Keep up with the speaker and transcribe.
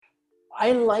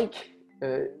I like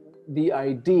the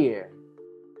idea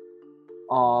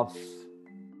of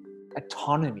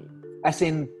autonomy, as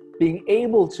in being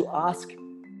able to ask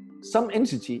some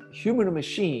entity, human or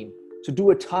machine, to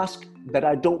do a task that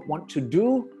I don't want to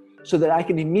do so that I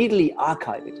can immediately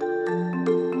archive it.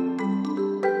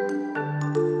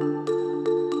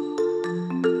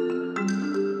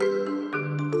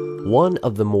 One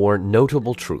of the more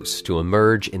notable truths to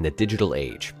emerge in the digital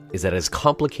age is that as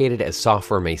complicated as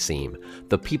software may seem,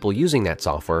 the people using that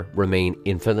software remain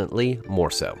infinitely more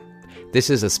so. This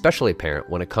is especially apparent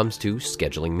when it comes to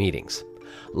scheduling meetings.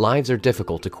 Lives are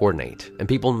difficult to coordinate, and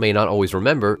people may not always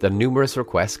remember the numerous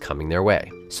requests coming their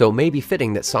way. So it may be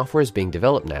fitting that software is being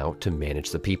developed now to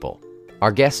manage the people.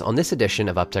 Our guest on this edition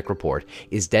of UpTech Report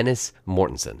is Dennis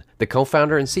Mortensen, the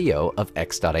co-founder and CEO of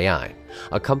X.ai,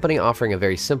 a company offering a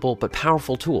very simple but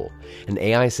powerful tool, an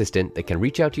AI assistant that can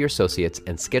reach out to your associates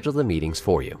and schedule the meetings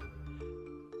for you.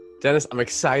 Dennis, I'm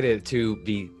excited to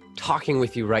be talking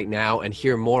with you right now and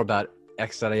hear more about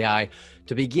X.ai.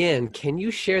 To begin, can you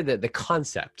share the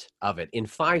concept of it in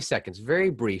 5 seconds,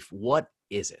 very brief? What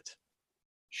is it?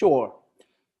 Sure.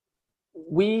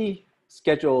 We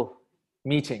schedule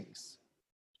meetings.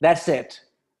 That's it.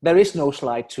 There is no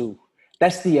slide 2.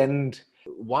 That's the end.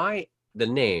 Why the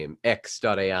name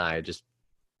X.ai? Just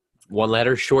one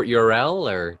letter, short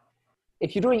URL, or?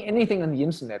 If you're doing anything on the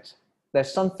internet,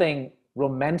 there's something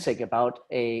romantic about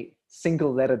a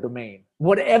single letter domain.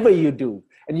 Whatever you do,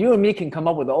 and you and me can come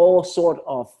up with all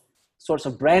sorts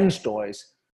of brand stories.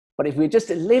 But if we're just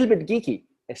a little bit geeky,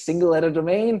 a single letter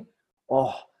domain,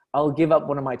 I'll give up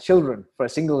one of my children for a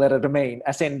single letter domain.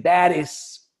 As in, that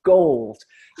is gold.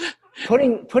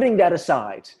 Putting that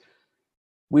aside,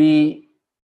 we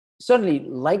certainly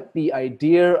like the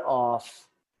idea of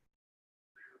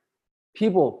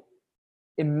people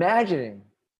imagining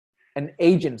an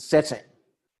agent setting,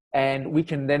 and we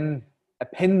can then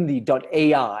append the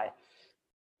 .ai.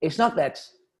 It's not that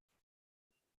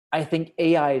I think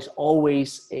AI is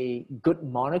always a good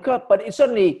moniker, but it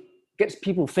certainly gets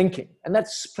people thinking. And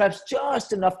that's perhaps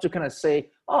just enough to kind of say,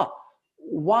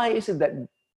 why is it that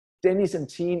Dennis and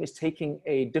team is taking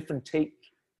a different take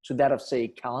to that of, say,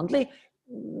 Calendly?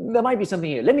 There might be something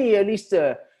here. Let me at least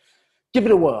give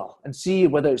it a whirl and see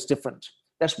whether it's different.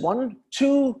 That's one.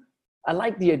 Two, I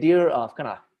like the idea of kind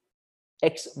of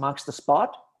X marks the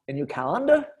spot in your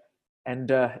calendar.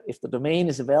 And if the domain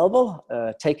is available,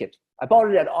 take it. I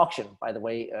bought it at auction, by the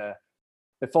way,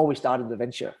 before we started the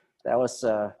venture. That was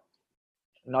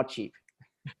not cheap.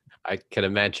 I can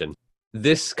imagine.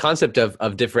 This concept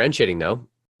of differentiating, though,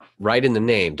 right in the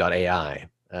name, .ai.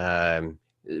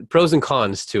 Pros and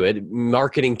cons to it.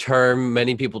 Marketing term,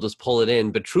 many people just pull it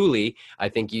in, but truly, I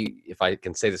think you, if I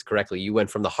can say this correctly, you went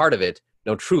from the heart of it.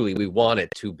 No, truly, we want it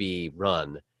to be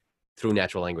run through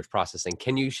natural language processing.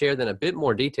 Can you share then a bit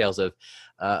more details of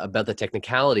about the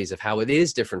technicalities of how it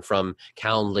is different from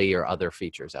Calendly or other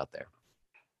features out there?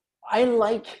 I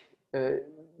like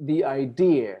the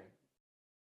idea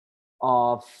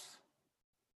of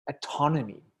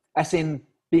autonomy, as in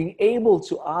being able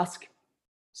to ask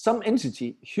some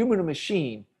entity, human or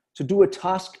machine, to do a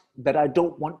task that I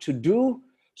don't want to do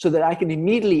so that I can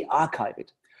immediately archive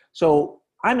it. So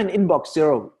I'm an inbox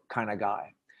zero kind of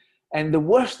guy. And the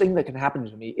worst thing that can happen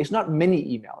to me is not many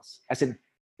emails. As in,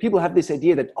 people have this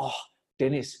idea that,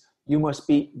 Dennis, you must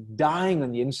be dying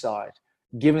on the inside,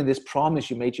 given this promise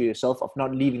you made to yourself of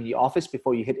not leaving the office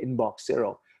before you hit inbox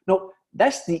zero. No,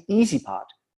 that's the easy part.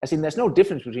 As in, there's no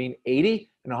difference between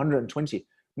 80 and 120.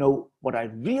 No, what I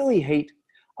really hate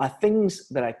are things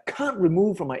that I can't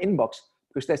remove from my inbox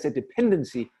because there's a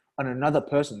dependency on another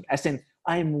person. As in,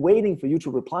 I am waiting for you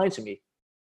to reply to me.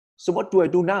 So what do I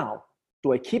do now?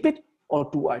 Do I keep it, or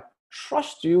do I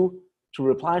trust you to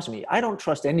reply to me? I don't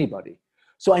trust anybody.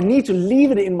 So I need to leave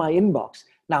it in my inbox.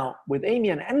 Now, with Amy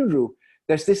and Andrew,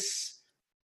 there's this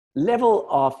level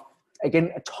of,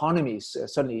 again, autonomy,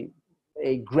 certainly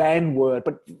a grand word,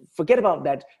 but forget about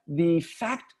that. The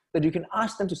fact that you can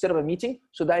ask them to set up a meeting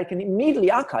so that I can immediately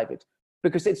archive it,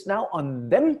 because it's now on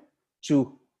them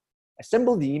to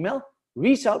assemble the email,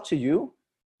 reach out to you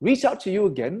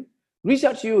again,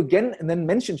 and then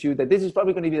mention to you that this is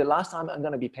probably going to be the last time I'm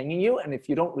going to be pinging you. And if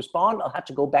you don't respond, I'll have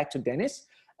to go back to Dennis.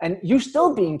 And you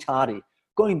still being tardy,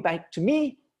 going back to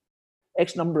me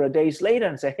X number of days later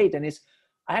and say, hey, Dennis,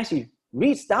 I actually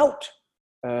reached out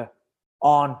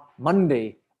on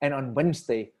Monday and on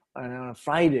Wednesday and on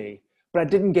Friday, but I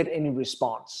didn't get any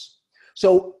response.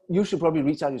 So you should probably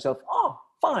reach out yourself. Oh,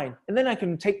 fine. And then I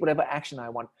can take whatever action I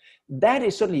want. That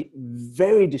is certainly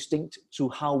very distinct to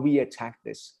how we attack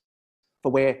this.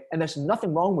 And there's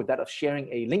nothing wrong with that, of sharing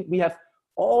a link. We have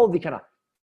all the kind of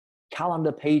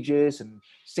calendar pages and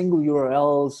single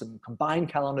URLs and combined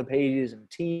calendar pages and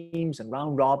teams and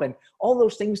round robin, all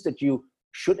those things that you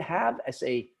should have as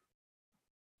a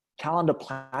calendar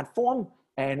platform.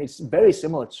 And it's very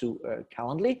similar to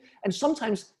Calendly. And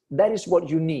sometimes that is what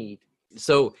you need.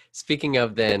 So speaking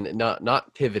of then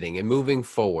not pivoting and moving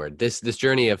forward, this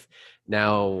journey of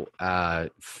now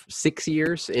 6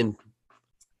 years into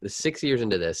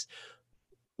this,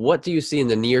 what do you see in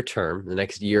the near term, the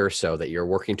next year or so, that you're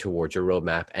working towards your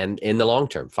roadmap, and in the long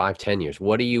term, 5-10 years,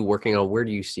 what are you working on? Where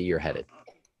do you see you're headed?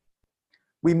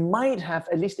 We might have,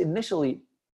 at least initially,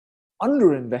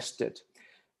 underinvested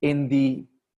in the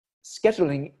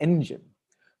scheduling engine.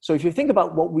 So if you think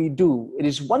about what we do, it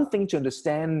is one thing to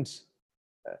understand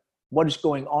what is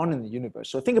going on in the universe.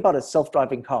 So think about a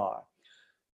self-driving car.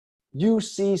 You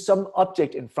see some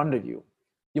object in front of you.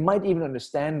 You might even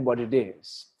understand what it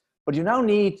is. But you now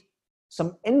need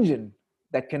some engine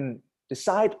that can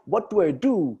decide, what do I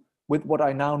do with what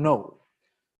I now know?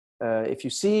 If you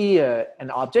see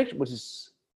an object which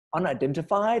is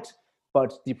unidentified,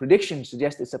 but the prediction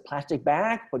suggests it's a plastic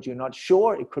bag, but you're not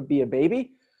sure, it could be a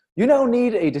baby, you now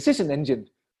need a decision engine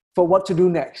for what to do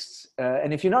next.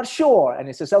 And if you're not sure, and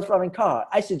it's a self-driving car,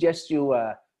 I suggest you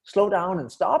slow down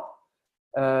and stop.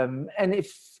 And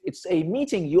if it's a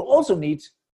meeting, you also need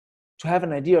to have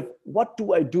an idea of, what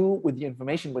do I do with the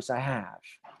information which I have?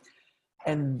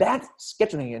 And that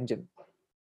scheduling engine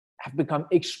have become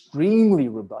extremely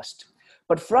robust.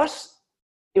 But for us,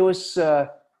 it was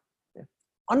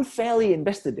unfairly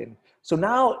invested in. So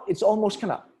now it's almost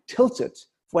kind of tilted,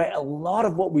 where a lot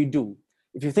of what we do,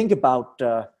 if you think about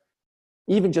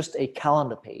even just a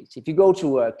calendar page, if you go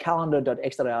to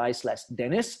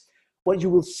calendar.x.ai/Dennis, what you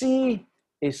will see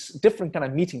is different kind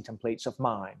of meeting templates of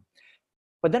mine.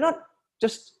 But they're not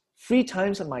just free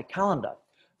times on my calendar.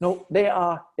 No, they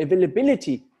are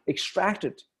availability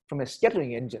extracted from a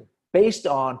scheduling engine based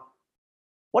on,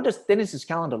 what does Dennis's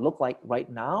calendar look like right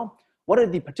now? What are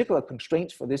the particular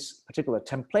constraints for this particular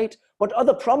template? What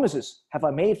other promises have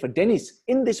I made for Dennis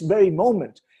in this very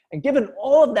moment? And given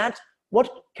all of that,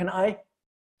 what can I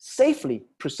safely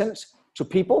present to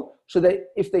people so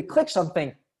that if they click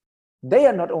something, they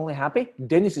are not only happy,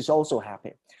 Dennis is also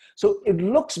happy. So it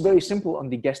looks very simple on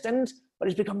the guest end, but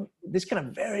it's become this kind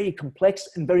of very complex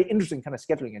and very interesting kind of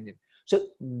scheduling engine. So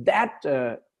that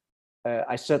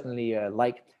I certainly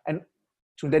like. And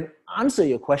to then answer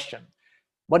your question,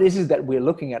 what is it that we're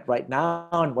looking at right now,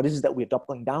 and what is it that we're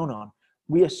doubling down on?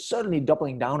 We are certainly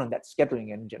doubling down on that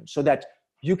scheduling engine so that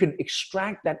you can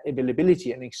extract that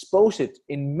availability and expose it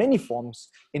in many forms,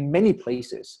 in many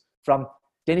places. From,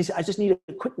 Dennis, I just need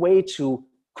a quick way to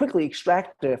quickly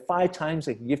extract 5 times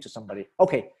I can give to somebody.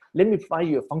 Okay, let me provide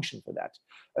you a function for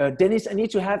that. Dennis, I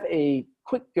need to have a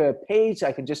quick page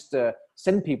I can just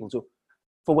send people to,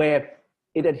 for where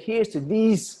it adheres to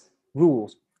these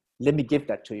rules. Let me give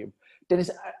that to you. Dennis,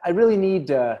 I really need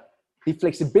the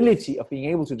flexibility of being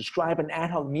able to describe an ad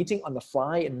hoc meeting on the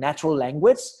fly in natural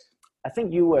language. I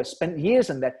think you spent years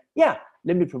on that. Yeah,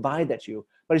 let me provide that to you.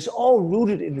 But it's all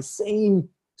rooted in the same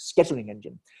scheduling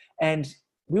engine. And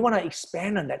we want to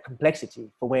expand on that complexity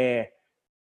for where,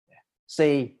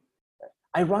 say,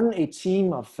 I run a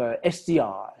team of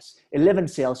SDRs, 11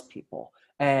 salespeople,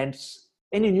 and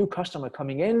any new customer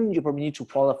coming in, you probably need to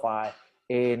qualify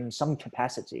in some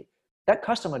capacity. That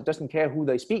customer doesn't care who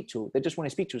they speak to. They just want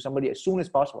to speak to somebody as soon as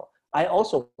possible. I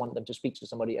also want them to speak to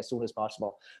somebody as soon as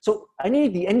possible. So I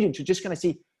need the engine to just kind of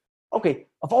see, okay,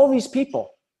 of all these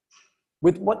people,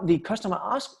 with what the customer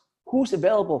asks, who's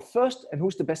available first and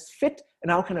who's the best fit,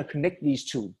 and how can I connect these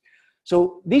two?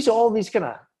 So these are all these kind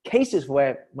of cases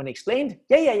where, when explained,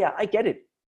 yeah, I get it.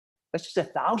 That's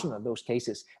just 1,000 of those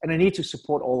cases, and I need to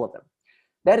support all of them.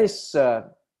 That is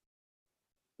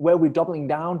where we're doubling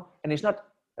down, and it's not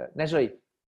necessarily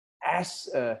as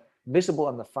visible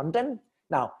on the front end.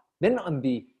 Now, then on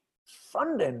the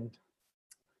front end,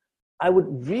 I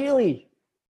would really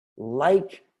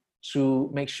like to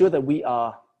make sure that we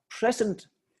are present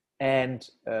and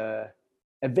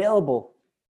available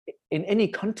in any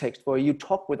context where you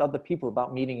talk with other people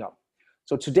about meeting up.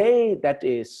 So today, that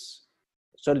is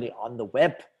certainly on the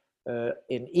web,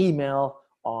 in email,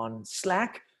 on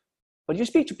Slack, but you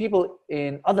speak to people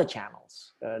in other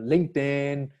channels,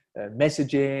 LinkedIn,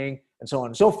 messaging, and so on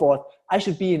and so forth. I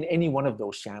should be in any one of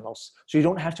those channels, so you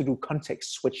don't have to do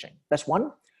context switching. That's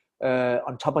one,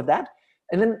 on top of that.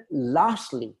 And then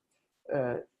lastly,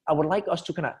 I would like us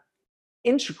to kind of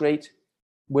integrate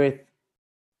with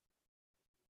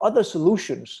other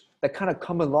solutions that kind of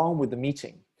come along with the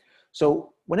meeting.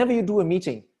 So whenever you do a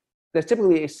meeting, there's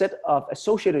typically a set of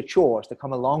associated chores that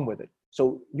come along with it.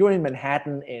 So you're in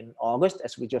Manhattan in August,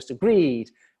 as we just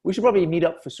agreed. We should probably meet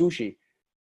up for sushi.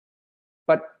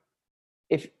 But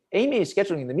if Amy is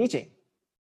scheduling the meeting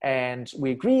and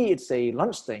we agree it's a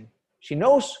lunch thing, she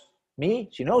knows me,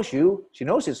 she knows you, she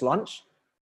knows it's lunch.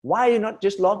 Why are you not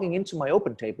just logging into my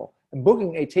open table and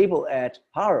booking a table at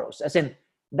Paros? As in,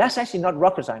 that's actually not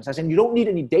rocket science. As in, you don't need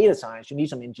any data science, you need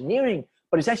some engineering,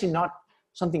 but it's actually not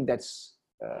something that's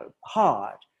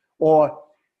hard. Or,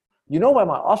 you know where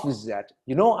my office is at.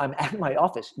 You know I'm at my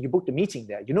office. You booked a meeting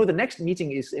there. You know the next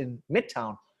meeting is in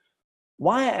Midtown.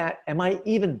 Why am I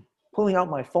even pulling out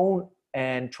my phone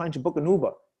and trying to book an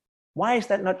Uber? Why is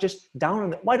that not just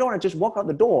down? Why don't I just walk out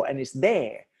the door and it's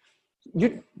there?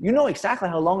 You know exactly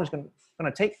how long it's going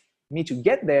to take me to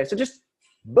get there. So just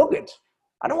book it.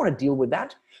 I don't want to deal with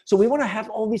that. So we want to have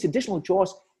all these additional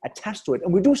chores attached to it.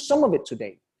 And we do some of it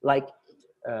today, like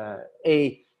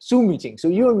a Zoom meeting. So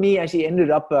you and me actually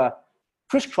ended up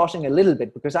crisscrossing a little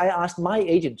bit because I asked my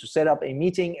agent to set up a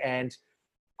meeting and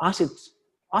ask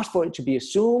for it to be a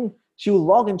Zoom. She will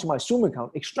log into my Zoom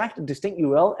account, extract a distinct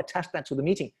URL, attach that to the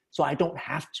meeting so I don't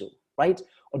have to, right?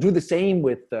 Or do the same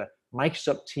with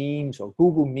Microsoft Teams or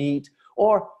Google Meet.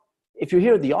 Or if you're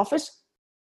here at the office,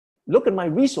 look at my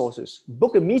resources,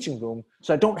 book a meeting room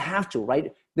so I don't have to,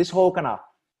 right? This whole kind of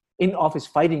in-office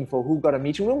fighting for who got a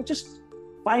meeting room, just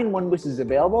find one which is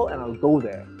available and I'll go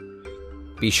there.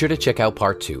 Be sure to check out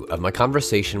part 2 of my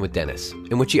conversation with Dennis,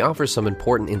 in which he offers some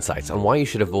important insights on why you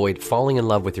should avoid falling in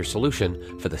love with your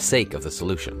solution for the sake of the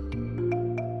solution.